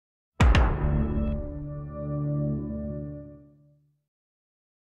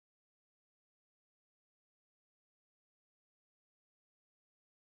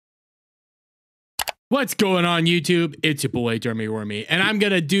What's going on, YouTube? It's your boy, Jeremy Wormy, and I'm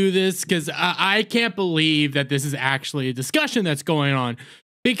going to do this because I can't believe that this is actually a discussion that's going on.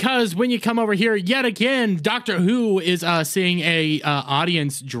 Because when you come over here, yet again, Doctor Who is seeing a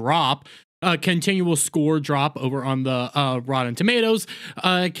audience drop, a continual score drop over on the Rotten Tomatoes,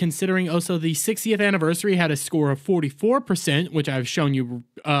 considering also the 60th anniversary had a score of 44%, which I've shown you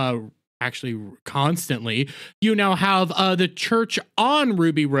actually constantly. You now have the Church on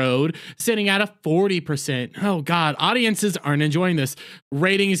Ruby Road sitting at a 40%. Oh God, audiences aren't enjoying this.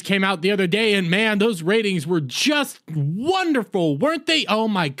 Ratings came out the other day, and man, those ratings were just wonderful, weren't they? Oh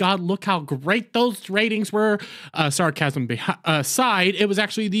my God, look how great those ratings were. Sarcasm aside, it was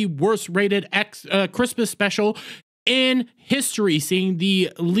actually the worst rated Christmas special in history, seeing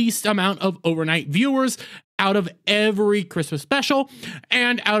the least amount of overnight viewers out of every Christmas special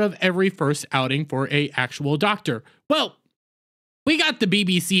and out of every first outing for a actual Doctor. Well, we got the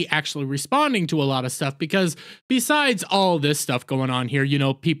BBC actually responding to a lot of stuff, because besides all this stuff going on here, you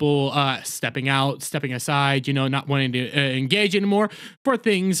know, people stepping aside, you know, not wanting to engage anymore for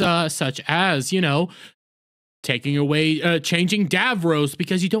things such as, you know, taking away, changing Davros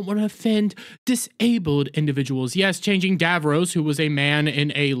because you don't want to offend disabled individuals. Yes, changing Davros, who was a man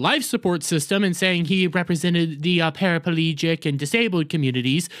in a life support system, and saying he represented the paraplegic and disabled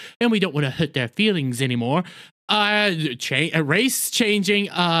communities, and we don't want to hurt their feelings anymore. Race changing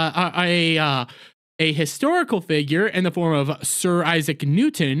a historical figure in the form of Sir Isaac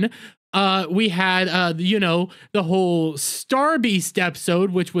Newton. We had, you know, the whole Star Beast episode,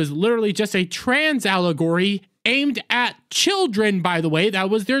 which was literally just a trans allegory aimed at children, by the way. That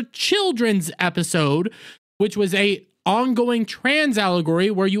was their children's episode, which was a ongoing trans allegory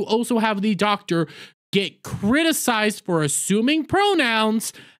where you also have the Doctor get criticized for assuming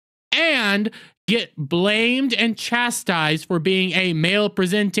pronouns and get blamed and chastised for being a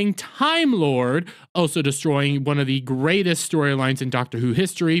male-presenting Time Lord, also destroying one of the greatest storylines in Doctor Who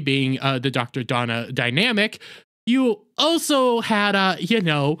history, being the Dr. Donna dynamic. You also had, you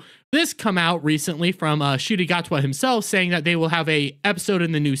know, this come out recently from Ncuti Gatwa himself, saying that they will have a episode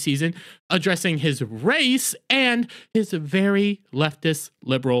in the new season addressing his race and his very leftist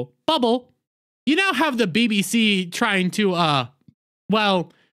liberal bubble. You now have the BBC trying to,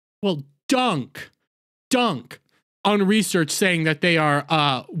 well, dunk on research saying that they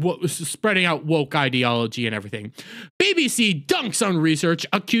are spreading out woke ideology and everything. BBC dunks on research,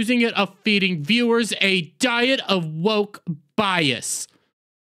 accusing it of feeding viewers a diet of woke bias.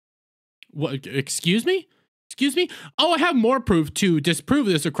 What? Excuse me? Excuse me? Oh, I have more proof to disprove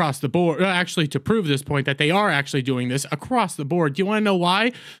this across the board. Actually, to prove this point that they are actually doing this across the board. Do you want to know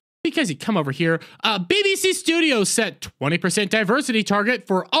why? Because you come over here, BBC Studios set 20% diversity target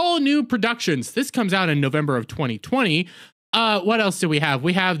for all new productions. This comes out in November of 2020. What else do we have?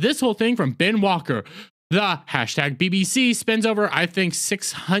 We have this whole thing from Ben Walker. The hashtag BBC spends over, I think,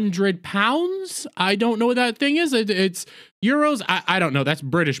 £600. I don't know what that thing is. It's euros. I don't know. That's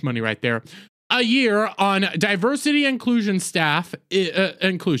British money right there. A year on diversity inclusion staff.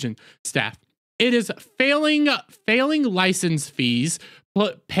 Inclusion staff. It is failing license fees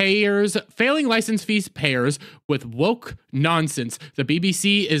payers with woke nonsense. The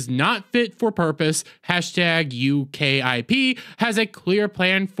BBC is not fit for purpose. Hashtag UKIP has a clear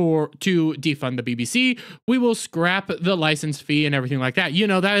plan to defund the BBC. We will scrap the license fee and everything like that. You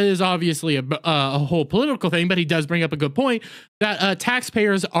know, that is obviously a whole political thing, but he does bring up a good point that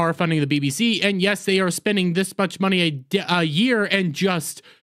taxpayers are funding the BBC, and yes, they are spending this much money a year and just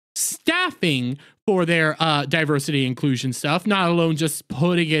staffing for their diversity inclusion stuff, not alone just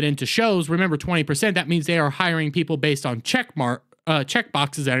putting it into shows. Remember, 20%, that means they are hiring people based on check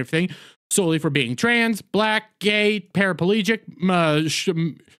boxes and everything, solely for being trans, black, gay, paraplegic,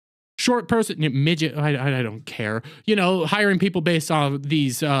 short person, midget, I don't care. You know, hiring people based on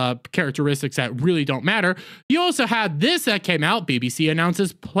these characteristics that really don't matter. You also had this that came out. BBC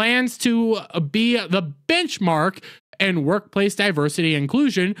announces plans to be the benchmark and workplace diversity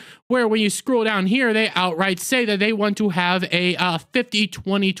inclusion, where when you scroll down here, they outright say that they want to have a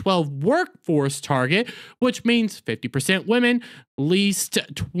 50-20-12 workforce target, which means 50% women, least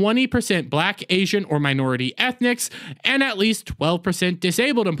 20% Black, Asian, or minority ethnics, and at least 12%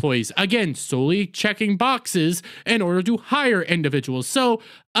 disabled employees. Again, solely checking boxes in order to hire individuals. So,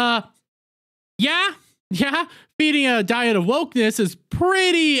 yeah, Yeah, feeding a diet of wokeness is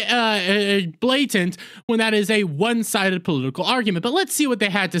pretty blatant when that is a one-sided political argument. But let's see what they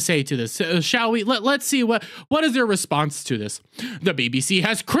had to say to this, shall we? Let's see what is their response to this. The BBC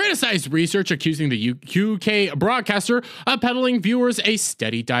has criticized research accusing the UK broadcaster of peddling viewers a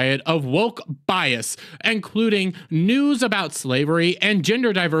steady diet of woke bias, including news about slavery and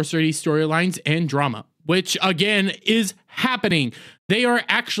gender diversity storylines and drama, which again is happening. They are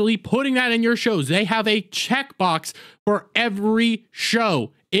actually putting that in your shows. They have a checkbox for every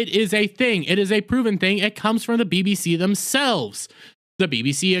show. It is a thing. It is a proven thing. It comes from the BBC themselves. The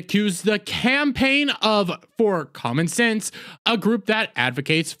BBC accused the Campaign for Common Sense, a group that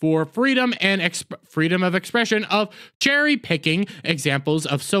advocates for freedom and freedom of expression, of cherry picking examples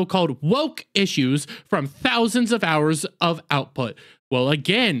of so-called woke issues from thousands of hours of output. Well,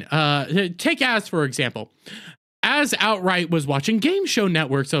 again, take Az for example. Az outright was watching game show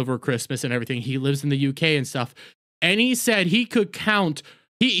networks over Christmas and everything. He lives in the UK and stuff. And he said he could count,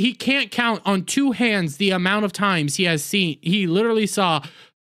 he can't count on two hands the amount of times he literally saw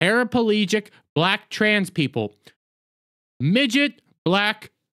paraplegic black trans people, midget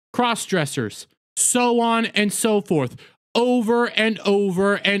black cross-dressers, so on and so forth, over and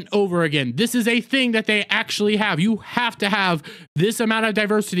over and over again. This is a thing that they actually have. You have to have this amount of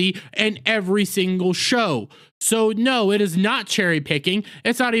diversity in every single show. So no, it is not cherry picking.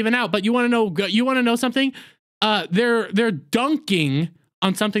 It's not even out. But you want to know something? They're dunking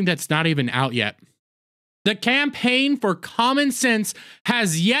on something that's not even out yet. The Campaign for Common Sense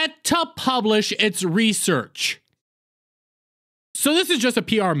has yet to publish its research. So this is just a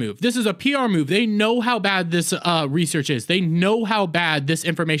PR move. This is a PR move. They know how bad this research is. They know how bad this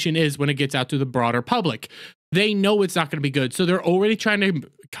information is when it gets out to the broader public. They know it's not going to be good. So they're already trying to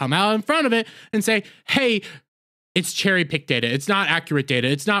come out in front of it and say, hey, it's cherry picked data. It's not accurate data.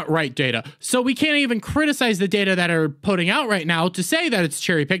 It's not right data. So we can't even criticize the data that are putting out right now to say that it's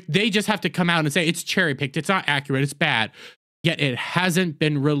cherry picked. They just have to come out and say it's cherry picked. It's not accurate. It's bad. Yet it hasn't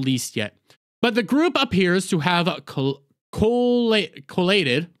been released yet. But the group appears to have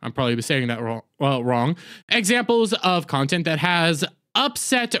collated, I'm probably saying that wrong, examples of content that has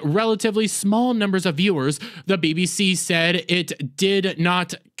upset relatively small numbers of viewers. The BBC said it did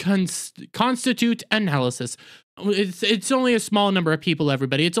not constitute analysis. It's only a small number of people,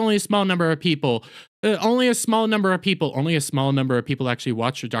 everybody. It's only a small number of people. Only a small number of people actually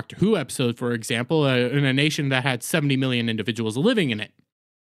watched a Doctor Who episode, for example, in a nation that had 70 million individuals living in it.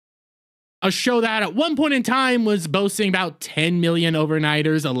 A show that at one point in time was boasting about 10 million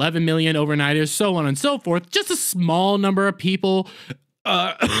overnighters, 11 million overnighters, so on and so forth. Just a small number of people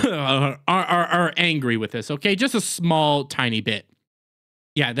are angry with this, okay? Just a small, tiny bit.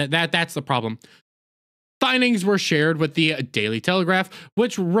 Yeah, that's the problem. Findings were shared with the Daily Telegraph,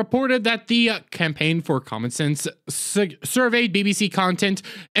 which reported that the Campaign for Common Sense surveyed BBC content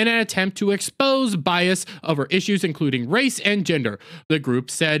in an attempt to expose bias over issues including race and gender. The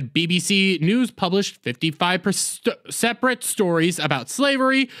group said BBC News published 55 separate stories about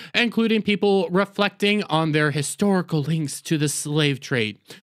slavery, including people reflecting on their historical links to the slave trade.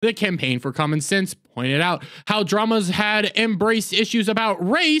 The Campaign for Common Sense pointed out how dramas had embraced issues about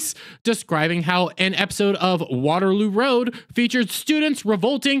race, describing how an episode of Waterloo Road featured students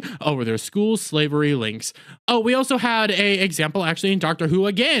revolting over their school slavery links. Oh, we also had an example actually in Doctor Who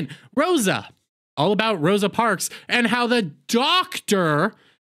again, Rosa, all about Rosa Parks, and how the Doctor,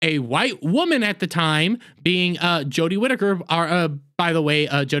 a white woman at the time, being Jodie Whittaker, by the way,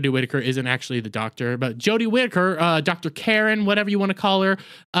 Jodie Whittaker isn't actually the Doctor, but Jodie Whittaker, Dr. Karen, whatever you want to call her,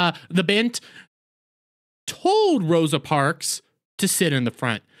 the Bent, told Rosa Parks to sit in the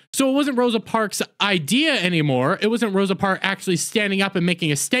front. So it wasn't Rosa Parks' idea anymore. It wasn't Rosa Parks actually standing up and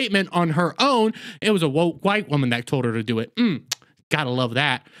making a statement on her own. It was a woke white woman that told her to do it. Gotta love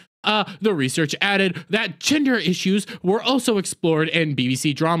that. The research added that gender issues were also explored in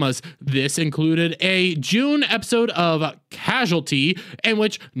BBC dramas. This included a June episode of Casualty, in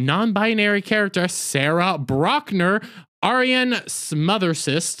which non-binary character Sarah Brockner, Arian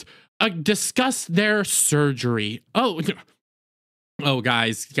Smothercyst, discussed their surgery. Oh,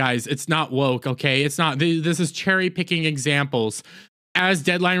 guys, it's not woke, okay? It's not. This is cherry-picking examples. As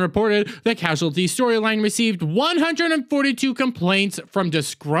Deadline reported, the Casualty storyline received 142 complaints from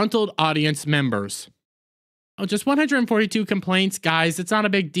disgruntled audience members. Oh, just 142 complaints, guys. It's not a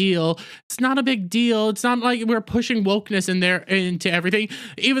big deal. It's not a big deal. It's not like we're pushing wokeness in there into everything,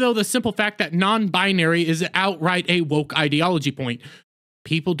 even though the simple fact that non-binary is outright a woke ideology point.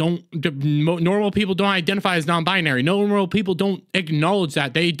 normal people don't identify as non-binary. Normal people don't acknowledge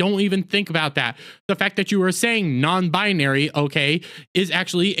that. They don't even think about that. The fact that you are saying non-binary, okay, is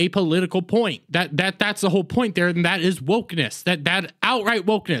actually a political point. That's the whole point there, and that is wokeness. That outright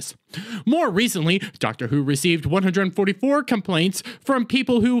wokeness. More recently, Doctor Who received 144 complaints from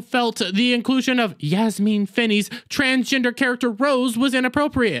people who felt the inclusion of Yasmin Finney's transgender character Rose was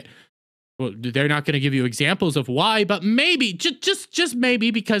inappropriate. Well, they're not going to give you examples of why, but maybe, just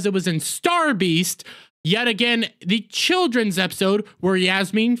maybe, because it was in Star Beast, yet again, the children's episode where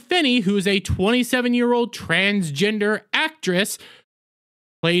Yasmin Finney, who's a 27-year-old transgender actress,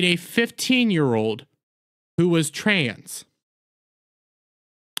 played a 15-year-old who was trans.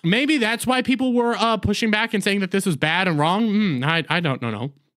 Maybe that's why people were pushing back and saying that this was bad and wrong. I don't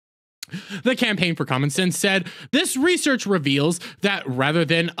know. The Campaign for Common Sense said, this research reveals that rather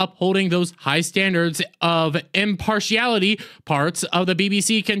than upholding those high standards of impartiality, parts of the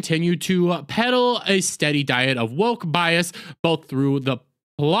BBC continue to peddle a steady diet of woke bias, both through the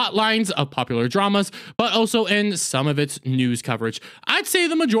plot lines of popular dramas, but also in some of its news coverage. I'd say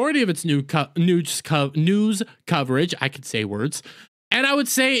the majority of its news coverage, I could say words, and I would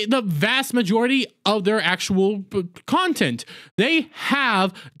say the vast majority of their actual content. They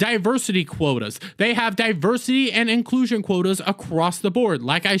have diversity quotas. They have diversity and inclusion quotas across the board.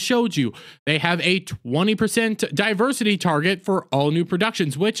 Like I showed you, they have a 20% diversity target for all new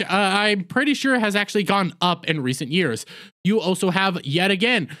productions, which I'm pretty sure has actually gone up in recent years. You also have, yet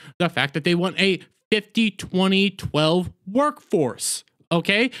again, the fact that they want a 50-20-12 workforce.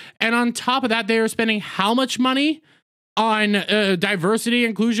 Okay? And on top of that, they are spending how much money on diversity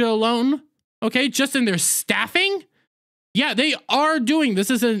inclusion alone? Okay, just in their staffing? Yeah, they are doing this.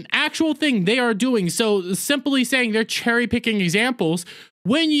 Is an actual thing they are doing. So simply saying they're cherry picking examples,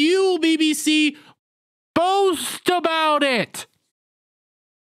 when you, BBC, boast about it,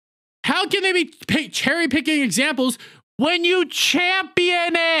 how can they be cherry picking examples when you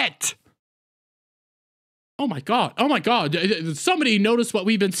champion it? Oh my God. Oh my God. Somebody noticed what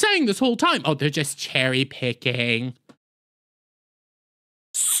we've been saying this whole time. Oh, they're just cherry picking.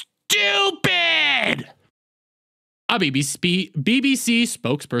 Stupid! A BBC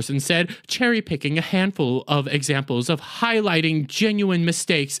spokesperson said cherry-picking a handful of examples of highlighting genuine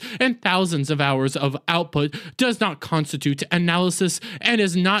mistakes and thousands of hours of output does not constitute analysis and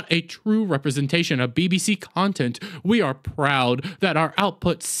is not a true representation of BBC content. We are proud that our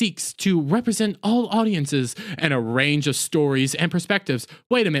output seeks to represent all audiences and a range of stories and perspectives.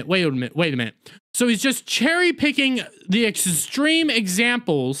 Wait a minute. So he's just cherry-picking the extreme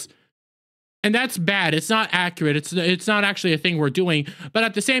examples. And that's bad. It's not accurate. It's not actually a thing we're doing. But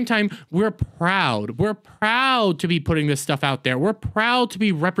at the same time, we're proud. We're proud to be putting this stuff out there. We're proud to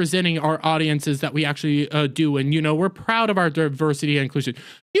be representing our audiences that we actually do. And, you know, we're proud of our diversity and inclusion.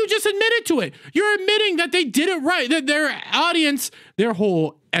 You just admitted to it. You're admitting that they did it right. That their audience, their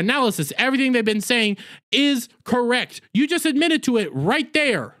whole analysis, everything they've been saying is correct. You just admitted to it right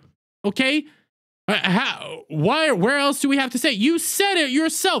there. Okay? Where else do we have to say? You said it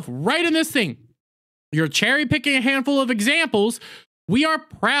yourself right in this thing. You're cherry picking a handful of examples. We are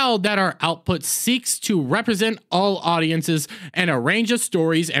proud that our output seeks to represent all audiences and a range of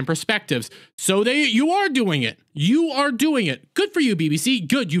stories and perspectives. So you are doing it. You are doing it. Good for you, BBC.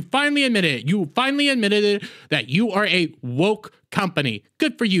 Good. You finally admitted it. You finally admitted it that you are a woke company.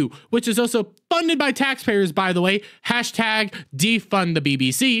 Good for you. Which is also funded by taxpayers, by the way. Hashtag defund the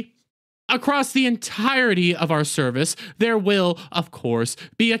BBC. Across the entirety of our service, there will, of course,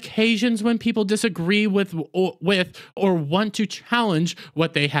 be occasions when people disagree with or want to challenge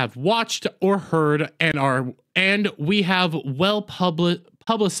what they have watched or heard, and we have well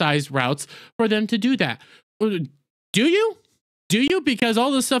publicized routes for them to do that. Do you? Do you? Because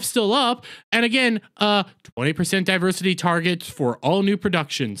all this stuff's still up. And again, 20% diversity targets for all new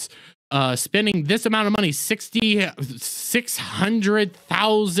productions. Spending this amount of money,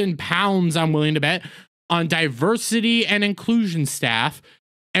 600,000 pounds, I'm willing to bet, on diversity and inclusion staff,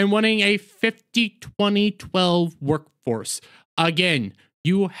 and wanting a 50-20-12 workforce. Again,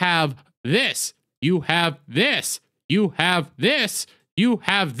 you have this, you have this, you have this, you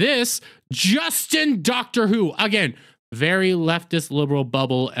have this, just in Doctor Who. Again, very leftist liberal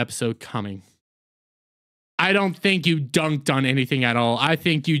bubble episode coming. I don't think you dunked on anything at all. I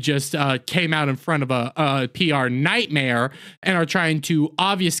think you just came out in front of a PR nightmare and are trying to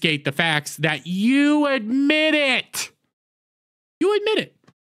obfuscate the facts that you admit it. You admit it.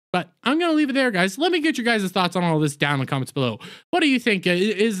 But I'm going to leave it there, guys. Let me get your guys' thoughts on all this down in the comments below. What do you think?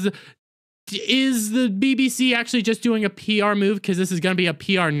 Is the BBC actually just doing a PR move because this is going to be a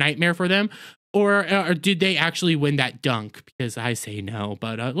PR nightmare for them? or did they actually win that dunk? Because I say no.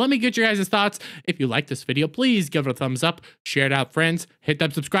 But let me get your guys' thoughts. If you like this video, please give it a thumbs up, share it out, friends, hit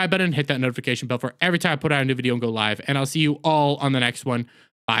that subscribe button, hit that notification bell for every time I put out a new video and go live. And I'll see you all on the next one.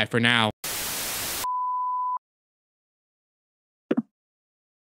 Bye for now.